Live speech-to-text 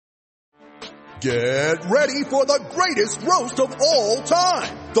Get ready for the greatest roast of all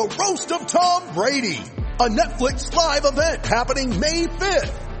time, the Roast of Tom Brady, a Netflix live event happening May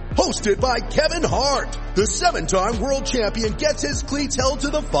 5th. Hosted by Kevin Hart, the 7-time world champion gets his cleats held to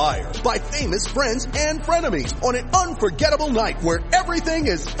the fire by famous friends and frenemies on an unforgettable night where everything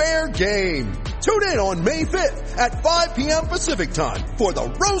is fair game. Tune in on May 5th at 5 p.m. Pacific time for the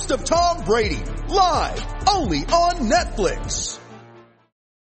Roast of Tom Brady, live only on Netflix.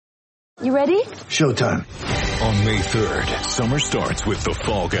 You ready? Showtime. On May 3rd, summer starts with The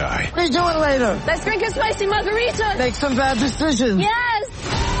Fall Guy. What are you doing later? Let's drink a spicy margarita. Make some bad decisions. Yes.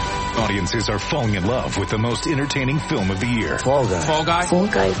 Audiences are falling in love with the most entertaining film of the year. Fall Guy. Fall Guy? Fall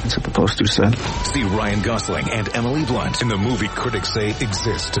Guy. That's what the poster said. See Ryan Gosling and Emily Blunt in the movie critics say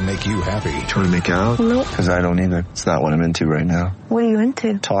exists to make you happy. Trying to make it out? Nope. Because I don't either. It's not what I'm into right now. What are you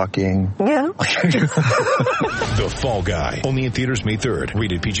into? Talking. Yeah. The Fall Guy. Only in theaters May 3rd.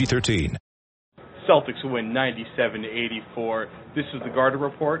 Rated PG-13. Celtics win 97-84. This is the Garter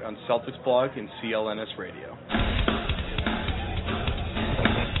Report on Celtics Blog and CLNS Radio.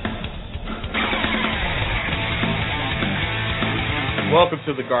 Welcome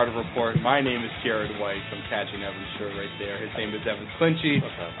to the Garter Report. My name is Jared White. I'm catching Evan's shirt right there. His name is Evan Clinchy.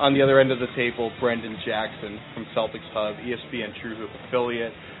 Okay. On the other end of the table, Brendan Jackson from Celtics Hub, ESPN True Hoop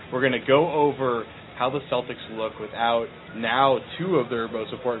affiliate. We're going to go over how the Celtics look without now two of their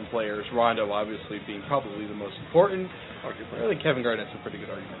most important players, Rondo obviously being probably the most important. I think Kevin Garnett's a pretty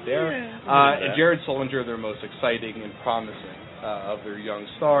good argument there. And Jared Sullinger, their most exciting and promising of their young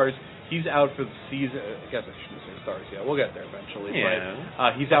stars. He's out for the season. I guess I shouldn't say stars yet. We'll get there eventually. Yeah.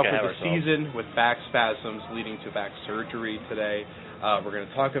 But he's out for the season with back spasms leading to back surgery today. We're going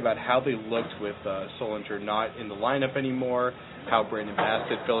to talk about how they looked with Sullinger not in the lineup anymore, how Brandon Bass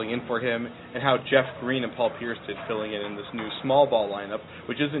did filling in for him, and how Jeff Green and Paul Pierce did filling in this new small ball lineup,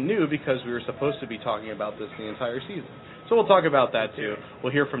 which isn't new because we were supposed to be talking about this the entire season. So we'll talk about that too.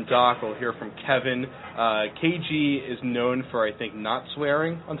 We'll hear from Doc. We'll hear from Kevin. KG is known for, I think, not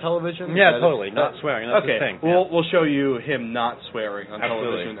swearing on television. Yeah, totally. Not swearing. That's okay. The thing. We'll show you him not swearing on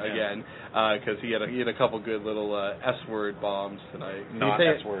television again because he had a couple good little S-word bombs tonight. Not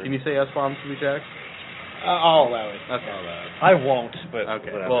S-word. Can you say S-bombs to me, Jack? I'll allow it. Okay. I'll allow it. I won't, but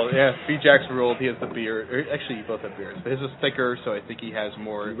okay. Whatever. Well, yeah, B-Jack's ruled. He has the beard. Actually, you both have beards. But his is thicker, so I think he has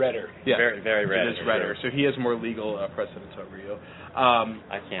more... Redder. Yeah. Very, very red. It is redder, so he has more legal precedence over you.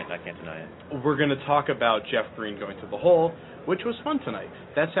 I can't deny it. We're going to talk about Jeff Green going to the hole, which was fun tonight.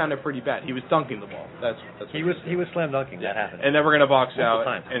 That sounded pretty bad. He was dunking the ball. That's he was slam dunking. Yeah. That happened. And then we're going to box out,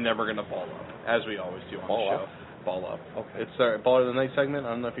 and then we're going to ball up, as we always do on the show. Ball up. Okay. It's our Ball of the Night segment. I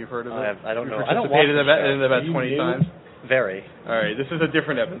don't know if you've heard of it. I don't know. I don't watch it in about 20 times. Very. All right. This is a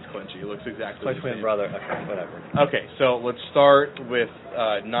different Evans Clinchy. He looks exactly my the twin same. brother. Okay, whatever. Okay, so let's start with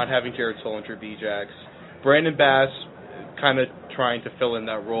not having Jared Sullinger, B-Jax. Brandon Bass kind of trying to fill in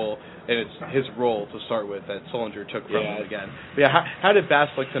that role, and it's his role to start with that Sullinger took from him again. But yeah, how did Bass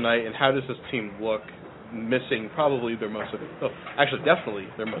look tonight, and how does this team look missing probably definitely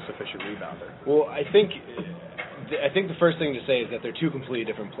their most efficient rebounder? Well, I think the first thing to say is that they're two completely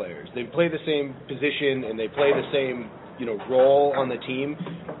different players. They play the same position and they play the same, role on the team,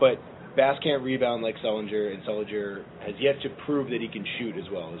 but Bass can't rebound like Sullinger, and Sullinger has yet to prove that he can shoot as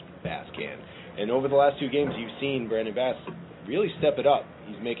well as Bass can. And over the last two games, you've seen Brandon Bass really step it up.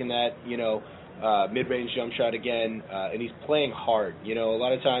 He's making that, mid-range jump shot again, and he's playing hard. A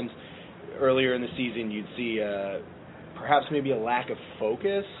lot of times earlier in the season, you'd see perhaps maybe a lack of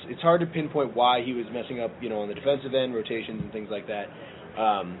focus. It's hard to pinpoint why he was messing up, on the defensive end, rotations and things like that.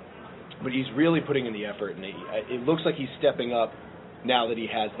 But he's really putting in the effort, and it looks like he's stepping up now that he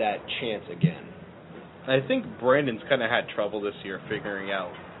has that chance again. I think Brandon's kind of had trouble this year figuring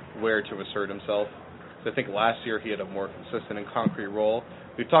out where to assert himself. I think last year he had a more consistent and concrete role.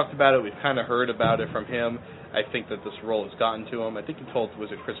 We've talked about it. We've kind of heard about it from him. I think that this role has gotten to him. I think was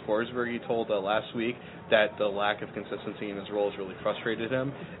it Chris Forsberg, he told last week that the lack of consistency in his role has really frustrated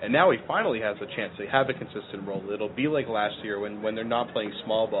him. And now he finally has a chance to have a consistent role. It'll be like last year when they're not playing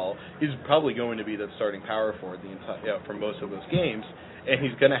small ball. He's probably going to be the starting power forward for most of those games. And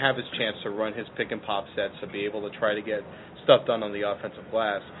he's going to have his chance to run his pick and pop sets to be able to try to get stuff done on the offensive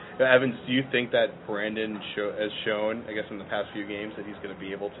glass. Evans, do you think that Brandon has shown, I guess, in the past few games that he's going to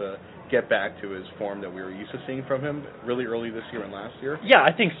be able to get back to his form that we were used to seeing from him really early this year and last year? Yeah,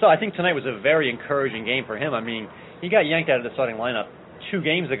 I think so. I think tonight was a very encouraging game for him. I mean, he got yanked out of the starting lineup 2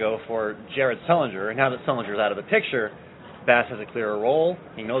 games ago for Jared Sullinger, and now that Sullinger's out of the picture, Bass has a clearer role.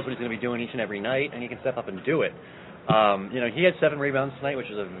 He knows what he's going to be doing each and every night, and he can step up and do it. He had 7 rebounds tonight, which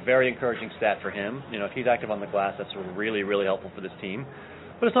is a very encouraging stat for him. If he's active on the glass, that's really, really helpful for this team.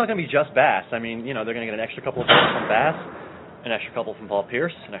 But it's not going to be just Bass. I mean, they're going to get an extra couple of goals from Bass, an extra couple from Paul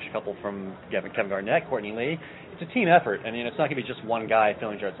Pierce, an extra couple from Kevin Garnett, Courtney Lee. It's a team effort, and it's not going to be just one guy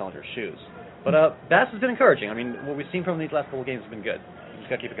filling Jared Sullinger's shoes. But Bass has been encouraging. I mean, what we've seen from these last couple of games has been good. You just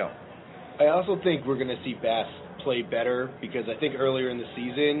got to keep it going. I also think we're going to see Bass play better because I think earlier in the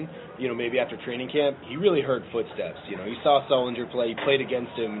season, maybe after training camp, he really heard footsteps. He saw Sullinger play, he played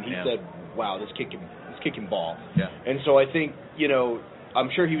against him, and he said, "Wow, this kicking ball." Yeah. And so I think, I'm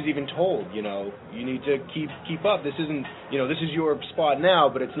sure he was even told, you need to keep up. This isn't, this is your spot now,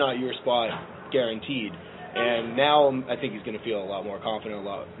 but it's not your spot guaranteed. And now I think he's going to feel a lot more confident, a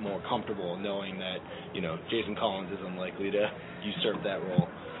lot more comfortable knowing that, Jason Collins is unlikely to usurp that role.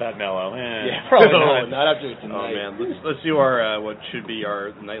 Fat Mello. Yeah, probably not after tonight. Oh, man. Let's do our, what should be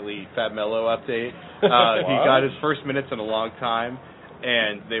our nightly Fat Mello update. He got his first minutes in a long time,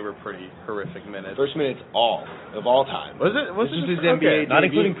 and they were pretty horrific minutes. First minutes of all time. Was it? This is his NBA Not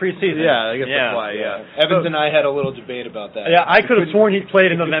debut. including preseason. Yeah, I guess that's why, yeah. Evans and I had a little debate about that. Yeah, I could have sworn he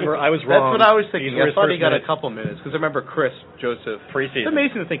played in November. I was wrong. That's what I was thinking. I thought he got minutes. a couple minutes, because I remember Chris Joseph. Preseason. It's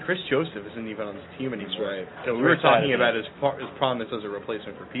amazing to think Chris Joseph isn't even on this team anymore. That's right. So we were talking about his promise as a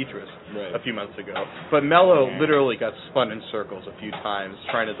replacement for Petrus Right. a few months ago. But Mello literally got spun in circles a few times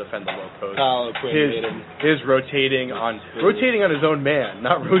trying to defend the low post. Kyle Quinn made him. His rotating on his own man,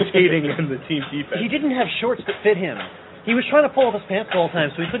 not rotating in the team defense. He didn't have shorts that fit him. He was trying to pull up his pants the whole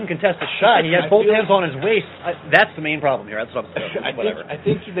time, so he couldn't contest a shot. He had both hands on his waist. That's the main problem here. That's what I'm saying. Whatever. I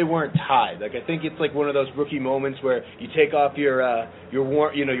think they weren't tied. Like I think it's like one of those rookie moments where you take off your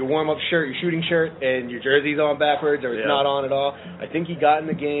warm up shirt, your shooting shirt, and your jersey's on backwards, or it's not on at all. I think he got in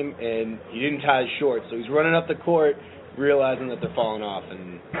the game and he didn't tie his shorts, so he's running up the court, realizing that they're falling off,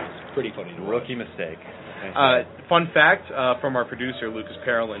 and it's pretty funny to watch. Rookie mistake. Fun fact from our producer, Lucas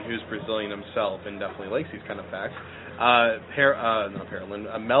Parolin, who's Brazilian himself and definitely likes these kind of facts.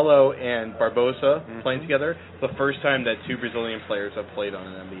 Melo and Barbosa playing together. It's the first time that two Brazilian players have played on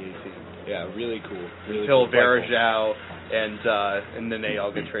an NBA team. Yeah, really cool. Really Until cool. Varejao and Nene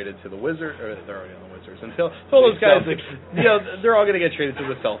all get traded to the Wizards, or they're already on the Wizards. Until those guys, they're all going to get traded to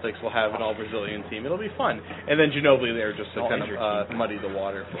the Celtics. We'll have an all-Brazilian team. It'll be fun. And then Ginobili there just to kind of muddy the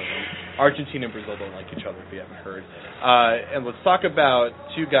water for them. Argentina and Brazil don't like each other, if you haven't heard. And let's talk about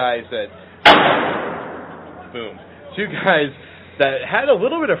two guys that that had a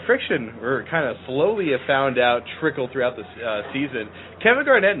little bit of friction, or kind of slowly have found out, trickle throughout the season. Kevin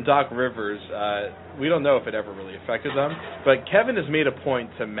Garnett and Doc Rivers, we don't know if it ever really affected them, but Kevin has made a point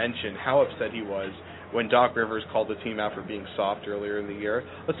to mention how upset he was when Doc Rivers called the team out for being soft earlier in the year.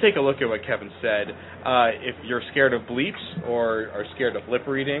 Let's take a look at what Kevin said. If you're scared of bleeps or are scared of lip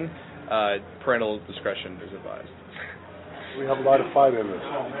reading, parental discretion is advised. We have a lot of fight in us.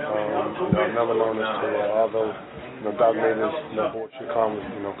 I've never known us to, although Doc made his bullshit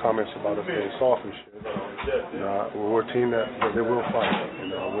comments about us being soft and shit. We're a team that they will fight.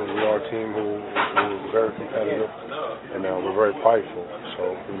 We are a team who is very competitive, and we're very prideful.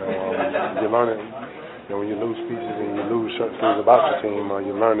 So you learn it. When you lose pieces and you lose certain things about your team,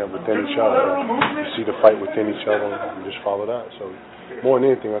 you learn that within each other. You see the fight within each other, and you just follow that. So more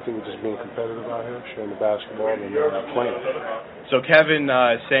than anything, I think we're just being competitive out here, sharing the basketball and playing. So Kevin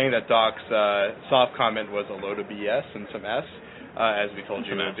saying that Doc's soft comment was a load of BS and some S, as we told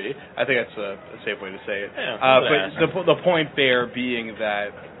you it would be. I think that's a safe way to say it. Yeah, but the point there being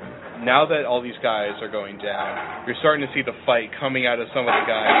that now that all these guys are going down, you're starting to see the fight coming out of some of the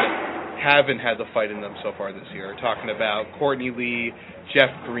guys that haven't had the fight in them so far this year. We're talking about Courtney Lee, Jeff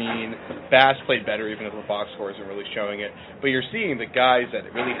Green. Bass played better, even if the box score isn't really showing it. But you're seeing the guys that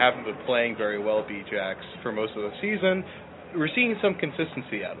really haven't been playing very well, B-Jacks, for most of the season. We're seeing some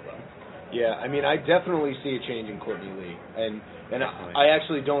consistency out of them. Yeah, I mean, I definitely see a change in Courtney Lee. And I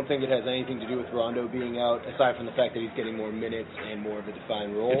actually don't think it has anything to do with Rondo being out, aside from the fact that he's getting more minutes and more of a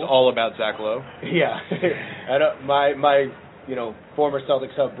defined role. It's all about Zach Lowe. Yeah. My former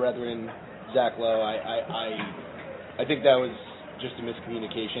Celtics hub brethren, Zach Lowe, I think that was just a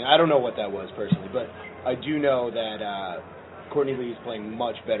miscommunication. I don't know what that was personally, but I do know that Courtney Lee is playing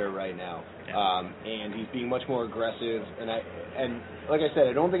much better right now, and he's being much more aggressive. And like I said,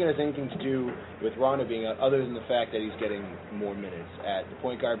 I don't think it has anything to do with Rondo being out, other than the fact that he's getting more minutes at the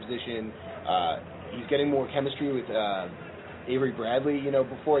point guard position. He's getting more chemistry with Avery Bradley.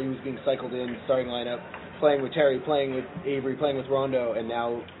 Before he was being cycled in, starting lineup, playing with Terry, playing with Avery, playing with Rondo, and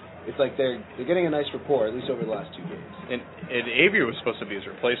now It's like they're getting a nice rapport, at least over the last 2 games. And Avery was supposed to be his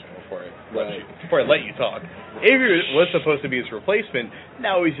replacement before I Right. let you talk. Avery was supposed to be his replacement.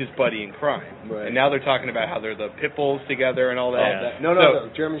 Now he's his buddy in crime. Right. And now they're talking about how they're the pit bulls together and all that. Yeah. No,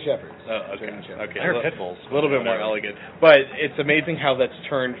 German Shepherds. Oh, okay. German Shepherds. Okay. I heard pit bulls. A little bit more elegant. But it's amazing how that's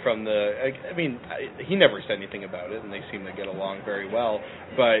turned from he never said anything about it, and they seem to get along very well.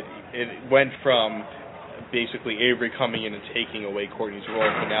 But it went from basically Avery coming in and taking away Courtney's role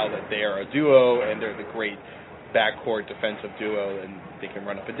to now that they are a duo and they're the great backcourt defensive duo and they can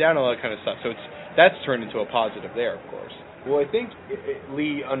run up and down, all that kind of stuff. So that's turned into a positive there, of course. Well, I think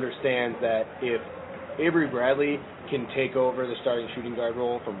Lee understands that if Avery Bradley can take over the starting shooting guard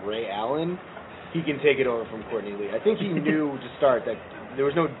role from Ray Allen, he can take it over from Courtney Lee. I think he knew to start that there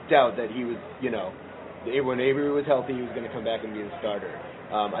was no doubt that he was, when Avery was healthy, he was going to come back and be the starter.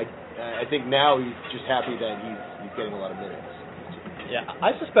 I think now he's just happy that he's getting a lot of minutes. Yeah,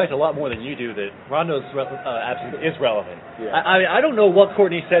 I suspect a lot more than you do that Rondo's absence is relevant. Yeah. I don't know what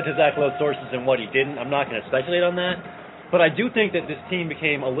Courtney said to Zach Lowe's sources and what he didn't. I'm not going to speculate on that. But I do think that this team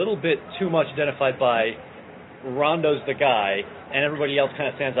became a little bit too much identified by Rondo's the guy, and everybody else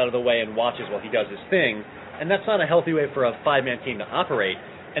kind of stands out of the way and watches while he does his thing. And that's not a healthy way for a 5-man team to operate.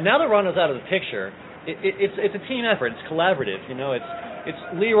 And now that Rondo's out of the picture, it's a team effort. It's collaborative. It's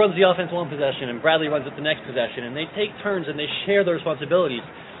Lee runs the offense one possession and Bradley runs it the next possession, and they take turns and they share their responsibilities.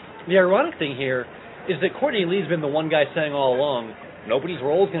 The ironic thing here is that Courtney Lee's been the one guy saying all along, nobody's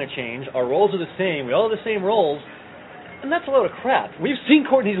role is going to change. Our roles are the same. We all have the same roles. And that's a load of crap. We've seen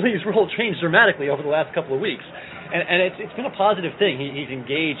Courtney Lee's role change dramatically over the last couple of weeks. And it's been a positive thing. He's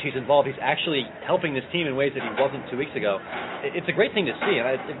engaged. He's involved. He's actually helping this team in ways that he wasn't 2 weeks ago. It's a great thing to see.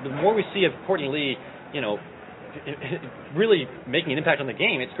 And the more we see of Courtney Lee, really making an impact on the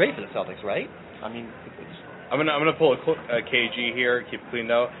game, it's great for the Celtics, right? I mean, I'm gonna pull a KG here, keep it clean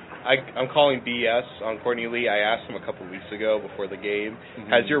though. I'm calling BS on Courtney Lee. I asked him a couple of weeks ago before the game,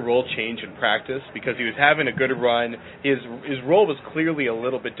 has your role changed in practice? Because he was having a good run. His role was clearly a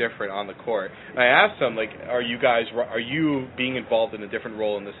little bit different on the court. And I asked him, are you being involved in a different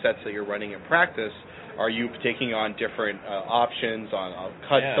role in the sets that you're running in practice? Are you taking on different options on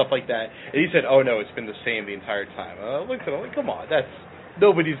cuts, stuff like that? And he said, oh, no, it's been the same the entire time. Come on,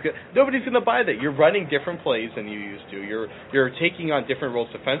 nobody's going to buy that. You're running different plays than you used to. You're taking on different roles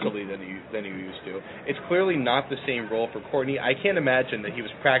defensively than you used to. It's clearly not the same role for Courtney. I can't imagine that he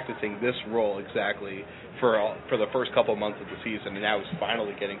was practicing this role exactly for the first couple of months of the season, and now he's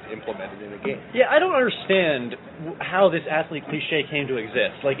finally getting to implement it in the game. Yeah, I don't understand how this athlete cliche came to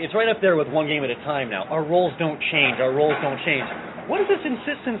exist. It's right up there with one game at a time now. Our roles don't change. Our roles don't change. What is this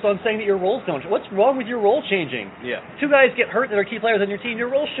insistence on saying that your roles don't change? What's wrong with your role changing? Yeah. 2 guys get hurt that are key players on your team. Your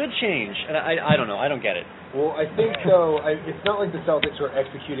role should change. And I don't know. I don't get it. Well, I think, though, it's not like the Celtics were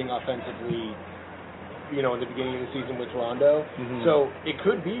executing offensively, in the beginning of the season with Rondo. Mm-hmm. So it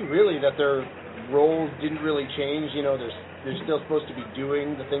could be, really, that their roles didn't really change. They're still supposed to be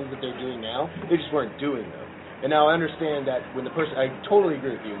doing the things that they're doing now. They just weren't doing them. And now I understand that I totally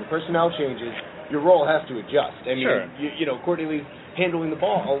agree with you. When the personnel changes, your role has to adjust. I mean, sure. Courtney Lee's handling the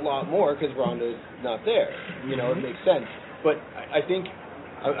ball a lot more because Rondo's not there. It makes sense. But I think,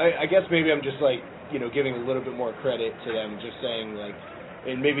 I guess maybe I'm just giving a little bit more credit to them, just saying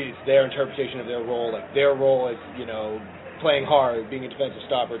and maybe it's their interpretation of their role. Their role is, playing hard, being a defensive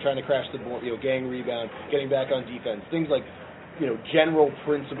stopper, trying to crash the board, gang rebound, getting back on defense, things general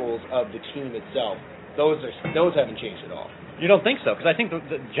principles of the team itself. Those haven't changed at all. You don't think so? Because I think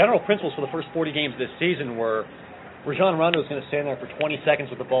the general principles for the first 40 games this season were Rajon Rondo is going to stand there for 20 seconds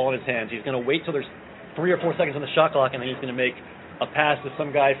with the ball in his hands. He's going to wait till there's 3 or 4 seconds on the shot clock, and then he's going to make a pass to some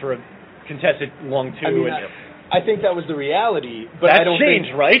guy for a contested long two. I think that was the reality, but I don't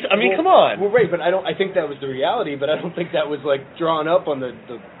changed, right? I mean, come on. Well, right, but I think that was the reality, but I don't think that was drawn up on the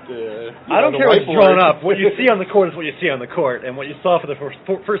I don't care what's drawn up. What you see on the court is what you see on the court, and what you saw for the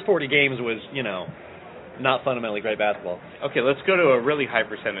first 40 games was, not fundamentally great basketball. Okay, let's go to a really high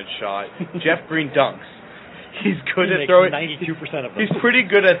percentage shot. Jeff Green dunks. He's good at makes throwing 92% of them. He's pretty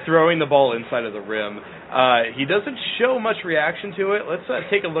good at throwing the ball inside of the rim. He doesn't show much reaction to it. Let's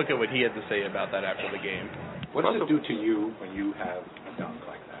take a look at what he had to say about that after the game. What does it do to you when you have a dunk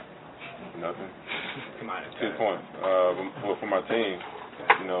like that? Nothing. Come on, it's 2 points. Well, for my team,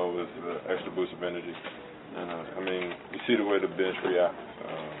 it's an extra boost of energy. And, you see the way the bench reacts.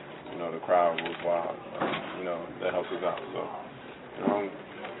 The crowd was wild. That helps us out. So,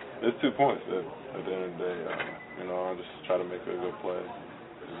 it's 2 points at the end of the day. I just try to make a good play.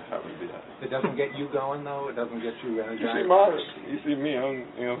 It just happens to be that. It doesn't get you going, though? It doesn't get you energized? You see me, I'm,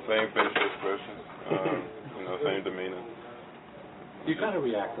 same facial expression, same demeanor. You got to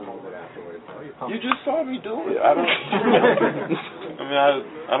react a little bit afterwards, though. You just saw me do it. I don't. I mean,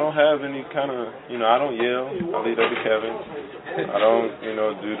 I don't have any kind of, I don't yell. I leave that to Kevin. I don't,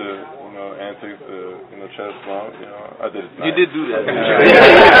 do the, antics, chest bump. I did it tonight. You did do that.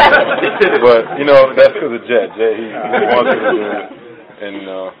 But that's because of Jet. He wants me to do it, and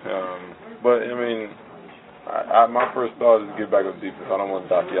but I mean, my first thought is to get back up defense. I don't want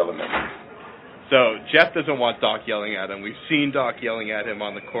Doc yelling at me. So Jeff doesn't want Doc yelling at him. We've seen Doc yelling at him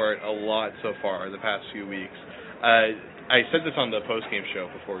on the court a lot so far the past few weeks. I said this on the postgame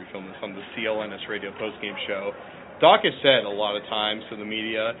show before we filmed this, on the CLNS radio postgame show. Doc has said a lot of times to the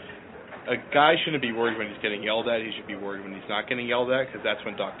media, a guy shouldn't be worried when he's getting yelled at. He should be worried when he's not getting yelled at, because that's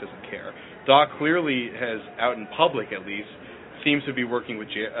when Doc doesn't care. Doc clearly has, out in public at least, seems to be working with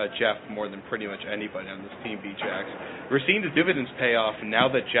Jeff more than pretty much anybody on this team, B-Jax. We're seeing the dividends pay off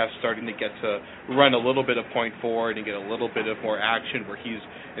now that Jeff's starting to get to run a little bit of point forward and get a little bit of more action, where he's,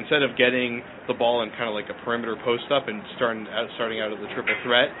 instead of getting the ball in kind of like a perimeter post-up and starting out of the triple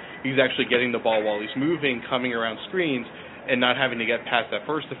threat, he's actually getting the ball while he's moving, coming around screens, and not having to get past that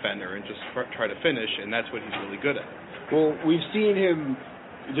first defender and just try to finish, and that's what he's really good at. Well, we've seen him.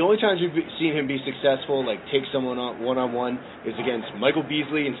 The only times we've seen him be successful, like take someone on one-on-one, is against Michael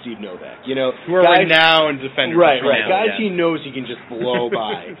Beasley and Steve Novak. Who are renowned defenders. Right. Guys he knows he can just blow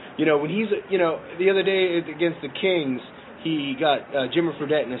by. When he's, the other day against the Kings, he got Jimmer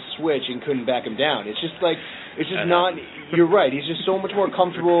Fredette in a switch and couldn't back him down. It's just not. You're right. He's just so much more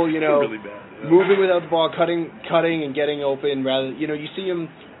comfortable. Really bad. Moving without the ball, cutting and getting open. Rather, you see him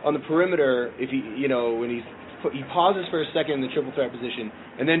on the perimeter if he, when he pauses for a second in the triple threat position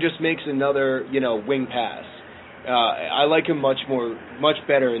and then just makes another, wing pass. I like him much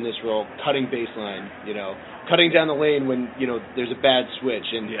better in this role, cutting baseline, cutting down the lane when, there's a bad switch.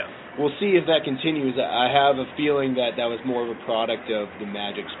 And we'll see if that continues. I have a feeling that was more of a product of the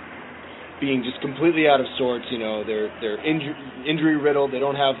Magic's being just completely out of sorts. They're injury riddled. They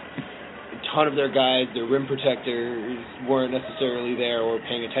don't have a ton of their guys. Their rim protectors weren't necessarily there or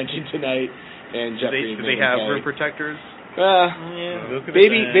paying attention tonight. And do they have rim protectors?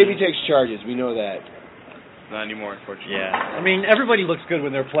 Baby takes charges. We know that. Not anymore, unfortunately. Yeah. I mean, everybody looks good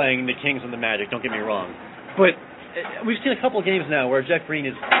when they're playing the Kings and the Magic, don't get me wrong. But we've seen a couple of games now where Jeff Green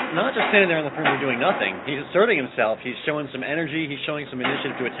is not just standing there on the perimeter doing nothing. He's asserting himself. He's showing some energy. He's showing some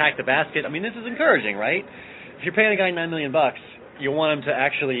initiative to attack the basket. I mean, this is encouraging, right? If you're paying a guy $9 million, you want him to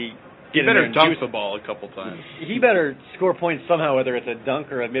actually get in there and dunk the ball a couple times. He better score points somehow, whether it's a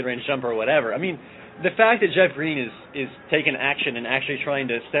dunk or a mid-range jumper or whatever. I mean, the fact that Jeff Green is taking action and actually trying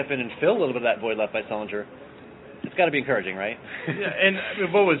to step in and fill a little bit of that void left by Sullinger, it's got to be encouraging, right? Yeah, and I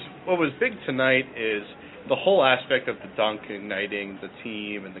mean, what was big tonight is the whole aspect of the dunk igniting the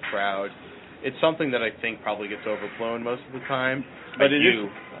team and the crowd. It's something that I think probably gets overblown most of the time. But it is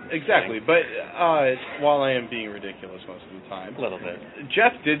exactly. But while I am being ridiculous most of the time, a little bit.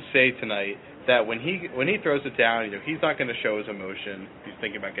 Jeff did say tonight that when he throws it down, he's not going to show his emotion. He's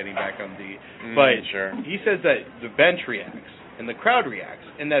thinking about getting back on D. But he says that the bench reacts and the crowd reacts,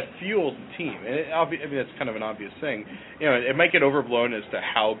 and that fuels the team. And I mean, that's kind of an obvious thing. It might get overblown as to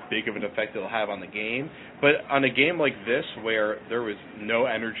how big of an effect it'll have on the game. But on a game like this, where there was no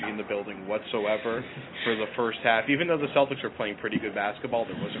energy in the building whatsoever for the first half, even though the Celtics were playing pretty good basketball,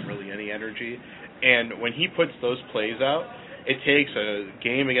 there wasn't really any energy. And when he puts those plays out, it takes a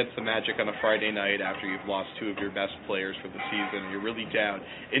game against the Magic on a Friday night after you've lost two of your best players for the season and you're really down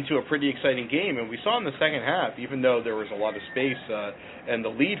into a pretty exciting game. And we saw in the second half, even though there was a lot of space and the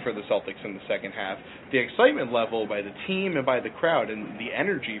lead for the Celtics in the second half, the excitement level by the team and by the crowd and the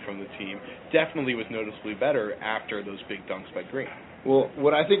energy from the team definitely was noticeably better after those big dunks by Green. Well,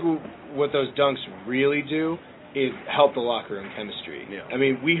 what I think what those dunks really do is help the locker room chemistry. Yeah. I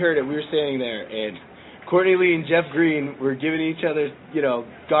mean, we heard it. We were standing there, and Courtney Lee and Jeff Green were giving each other,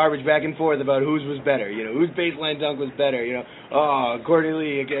 garbage back and forth about whose was better, whose baseline dunk was better, oh, Courtney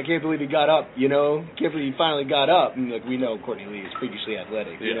Lee, I can't believe he got up, can't believe he finally got up. And we know Courtney Lee is freakishly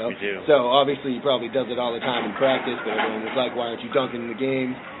athletic, we do. So obviously he probably does it all the time in practice, but everyone was like, why aren't you dunking in the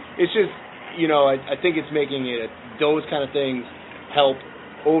game? It's just, I think it's making it, those kind of things help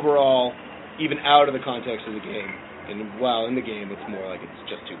overall, even out of the context of the game. And while in the game, it's more like it's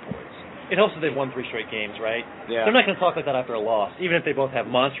just 2 points. It helps that they've won 3 straight games, right? Yeah. They're not going to talk like that after a loss, even if they both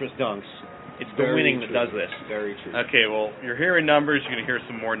have monstrous dunks. It's the winning that does this. Very true. Okay, well, you're hearing numbers. You're going to hear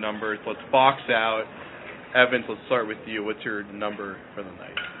some more numbers. Let's box out. Evans, let's start with you. What's your number for the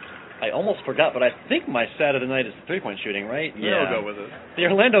night? I almost forgot, but I think my stat of the night is the three-point shooting, right? Yeah, I'll go with it. The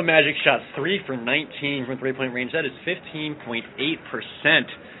Orlando Magic shot 3 for 19 from three-point range. That is 15.8%.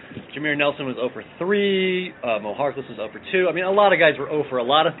 Jameer Nelson was 0 for 3. Mo Harkless was 0 for 2. I mean, a lot of guys were 0 for a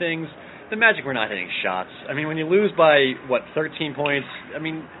lot of things. The Magic were not hitting shots. I mean, when you lose by, 13 points, I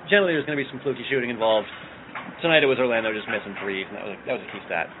mean, generally there's going to be some fluky shooting involved. Tonight it was Orlando just missing threes, and that was a key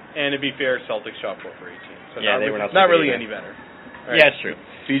stat. And to be fair, Celtics shot 4 for 18. So yeah, they were not really any better. Right. Yeah, it's true.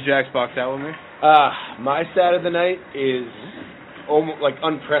 B-Jax box out with me? My stat of the night is almost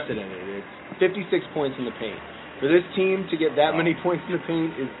unprecedented. It's 56 points in the paint. For this team to get that many points in the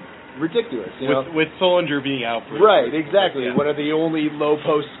paint is ridiculous. With Sullinger being out. Right, exactly. Yeah. One of the only low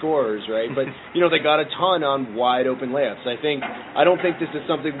post scorers, right? But, they got a ton on wide open layups. I don't think this is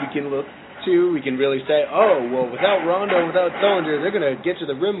something we can look to. We can really say, without Rondo, without Sullinger, they're going to get to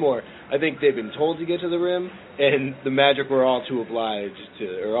the rim more. I think they've been told to get to the rim, and the Magic were all too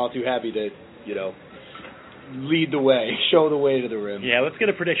happy to, lead the way, show the way to the rim. Yeah, let's get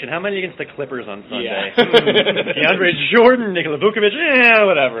a prediction. How many against the Clippers on Sunday? Yeah. DeAndre Jordan, Nikola Vukovic,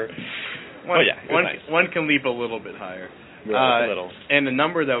 whatever. One can leap a little bit higher. A little. And the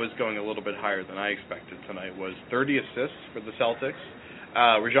number that was going a little bit higher than I expected tonight was 30 assists for the Celtics.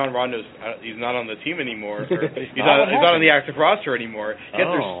 Rajon Rondo's he's not on the team anymore. He's not on the active roster anymore. Yet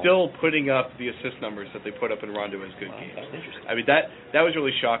they're still putting up the assist numbers that they put up in Rondo as good games. That's interesting. I mean that was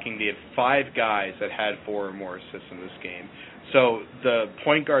really shocking. They had 5 guys that had 4 or more assists in this game. So the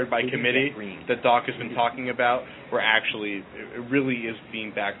point guard by committee that Doc has been talking about, it really is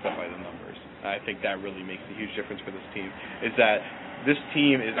being backed up by the numbers. I think that really makes a huge difference for this team. Is that this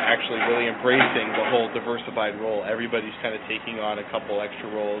team is actually really embracing the whole diversified role. Everybody's kind of taking on a couple extra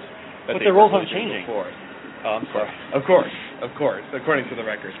roles. But their roles aren't changing. Before. Oh, I'm sorry. Of course, according to the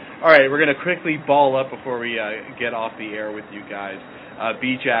record. All right, we're going to quickly ball up before we get off the air with you guys.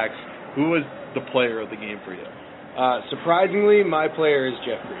 B-Jax, who was the player of the game for you? Surprisingly, my player is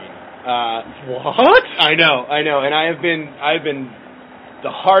Jeff Green. What? I know, and I've been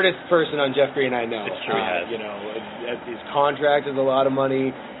the hardest person on Jeff Green I know. It's true, his contract is a lot of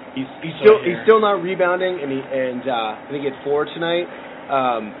money. He's still not rebounding, and I think he had 4 tonight.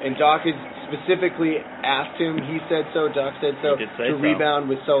 And Doc has specifically asked him. He said so. Doc said so to rebound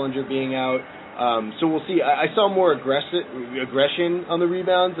with Sullinger being out. So we'll see. I saw more aggression on the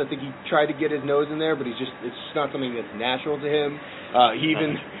rebounds. I think he tried to get his nose in there, but it's just not something that's natural to him.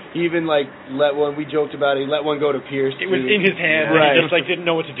 He even let one. We joked about it. He let one go to Pierce. It was in his hand. Right. He just didn't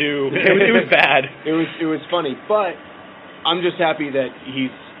know what to do. It was bad. It was funny, but I'm just happy that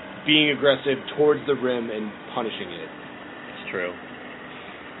he's being aggressive towards the rim and punishing it. It's true.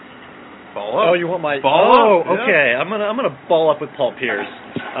 Ball up. Oh, you want my ball up? Okay. I'm gonna ball up with Paul Pierce.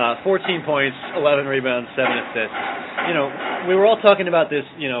 14 points, 11 rebounds, 7 assists. We were all talking about this.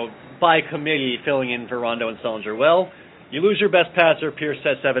 By committee filling in for Rondo and Sullinger. Well, you lose your best passer, Pierce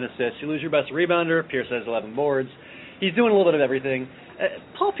has 7 assists. You lose your best rebounder, Pierce has 11 boards. He's doing a little bit of everything.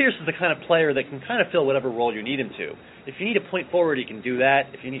 Paul Pierce is the kind of player that can kind of fill whatever role you need him to. If you need a point forward, he can do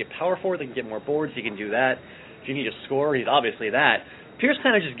that. If you need a power forward that can get more boards, he can do that. If you need a scorer, he's obviously that. Pierce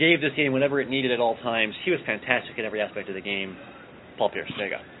kind of just gave this game whenever it needed at all times. He was fantastic in every aspect of the game. Paul Pierce, there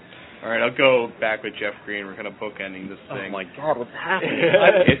you go. All right, I'll go back with Jeff Green. We're kind of bookending this thing. Oh, my God, what's happening?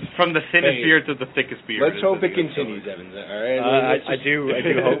 It's from the thinnest beard to the thickest beard. Let's hope it continues, Evans. All right? I do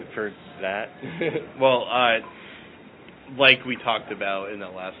hope for that. Well, like we talked about in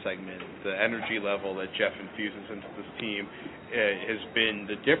the last segment, the energy level that Jeff infuses into this team has been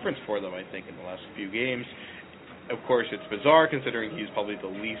the difference for them, I think, in the last few games. Of course, it's bizarre considering he's probably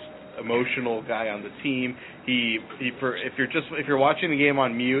the least emotional guy on the team. If you're watching the game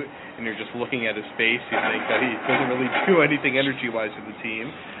on mute and you're just looking at his face, you think that he doesn't really do anything energy-wise for the team.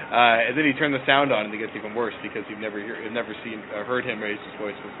 And then you turn the sound on and it gets even worse because you've never heard him raise his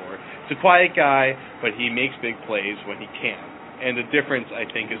voice before. It's a quiet guy, but he makes big plays when he can. And the difference, I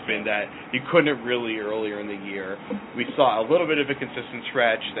think, has been that he couldn't really earlier in the year. We saw a little bit of a consistent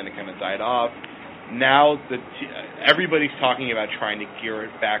stretch, then it kind of died off. Now everybody's talking about trying to gear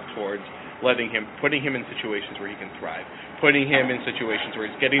it back towards putting him in situations where he can thrive, putting him in situations where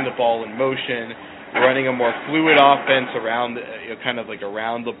he's getting the ball in motion, running a more fluid offense around, kind of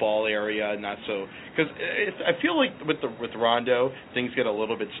around the ball area, not so because I feel like with Rondo things get a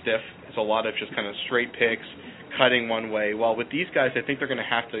little bit stiff. It's a lot of just kind of straight picks, cutting one way. While with these guys, I think they're going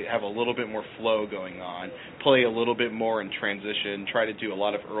to have a little bit more flow going on, play a little bit more in transition, try to do a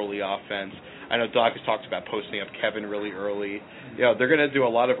lot of early offense. I know Doc has talked about posting up Kevin really early. They're going to do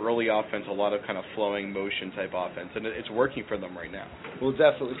a lot of early offense, a lot of kind of flowing motion type offense, and it's working for them right now. Well,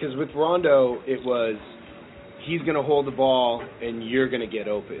 definitely, because with Rondo, it was he's going to hold the ball and you're going to get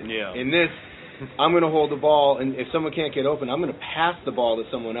open. Yeah. In this, I'm going to hold the ball, and if someone can't get open, I'm going to pass the ball to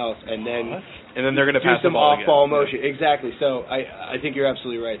someone else, and then they're going to pass some the ball off-ball again. motion. Exactly. So I think you're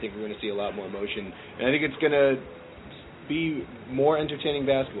absolutely right. I think we're going to see a lot more motion, and I think it's going to be more entertaining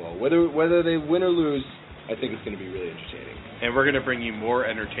basketball. Whether they win or lose, I think it's going to be really entertaining. And we're going to bring you more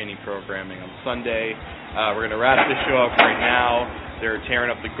entertaining programming on Sunday. We're going to wrap this show up right now. They're tearing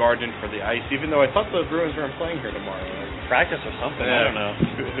up the Garden for the ice, even though I thought the Bruins weren't playing here tomorrow. Practice or something, I don't know.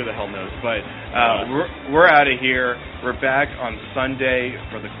 Who the hell knows? But we're out of here. We're back on Sunday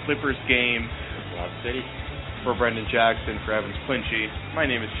for the Clippers game. Loud City. For Brendan Jackson, for Evans Clinchie, my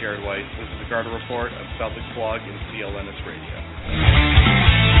name is Jared White. This is the Garden Report of Celtics Blog and CLNS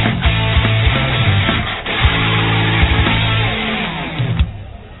Radio.